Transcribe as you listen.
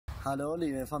Hallo,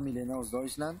 liebe Familien aus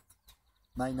Deutschland.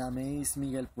 Mein Name ist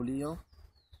Miguel Pulido.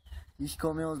 Ich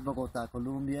komme aus Bogotá,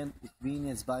 Kolumbien. Ich bin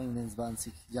jetzt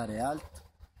 22 Jahre alt.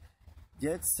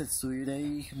 Jetzt studiere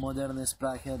ich moderne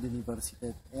Sprache an der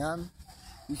Universität an.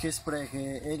 Ich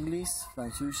spreche Englisch,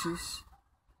 Französisch,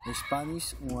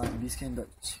 Spanisch und ein bisschen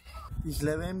Deutsch. Ich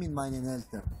lebe mit meinen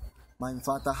Eltern. Mein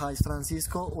Vater heißt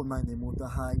Francisco und meine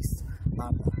Mutter heißt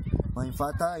Marta. Mein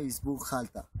Vater ist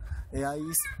Buchhalter. Er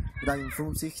ist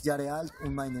 53 Jahre alt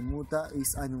und meine Mutter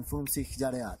ist 51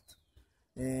 Jahre alt.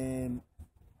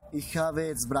 Ich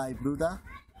habe zwei Brüder,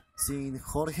 sind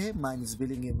Jorge, mein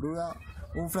Zwillingbruder,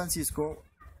 und Francisco,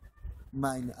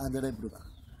 mein anderer Bruder.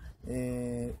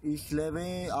 Ich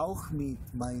lebe auch mit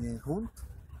meinem Hund,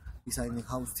 ist ein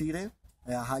Haustier,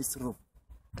 er heißt Rob.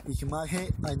 Ich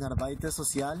mache eine Arbeit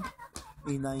sozial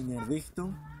in einer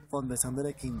Richtung von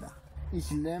besonderen Kindern. Ich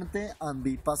lernte an,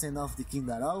 wie passen auf die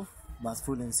Kinder auf, was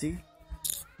fühlen sie,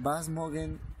 was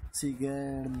mögen sie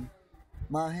gern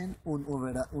machen und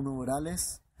über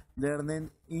alles lernen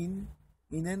ihnen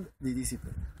die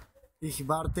Disziplin. Ich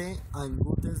warte ein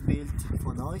gutes Bild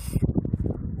von euch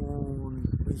und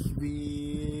ich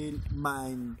will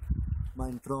mein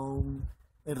Traum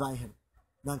erreichen.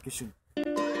 Dankeschön.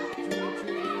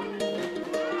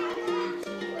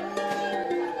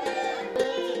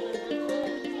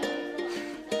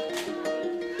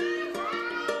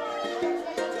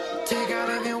 Take all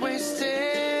of your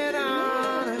wasted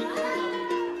honor,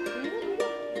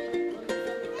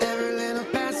 every little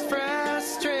past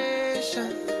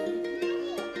frustration.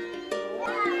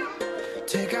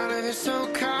 Take all of your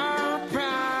so-called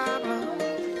problems,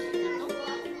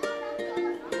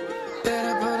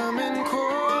 better put them in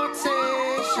quotations.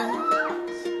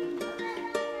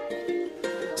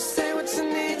 Say what you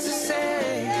need to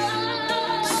say,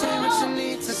 say what you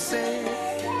need to say,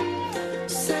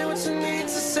 say what you need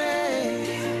to say,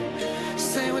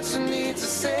 say what you need to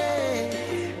say,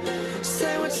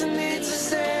 say what you need to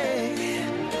say,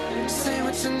 say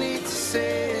what you need to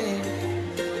say,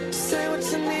 say what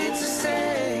you need to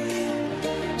say,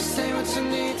 say what you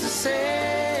need to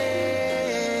say.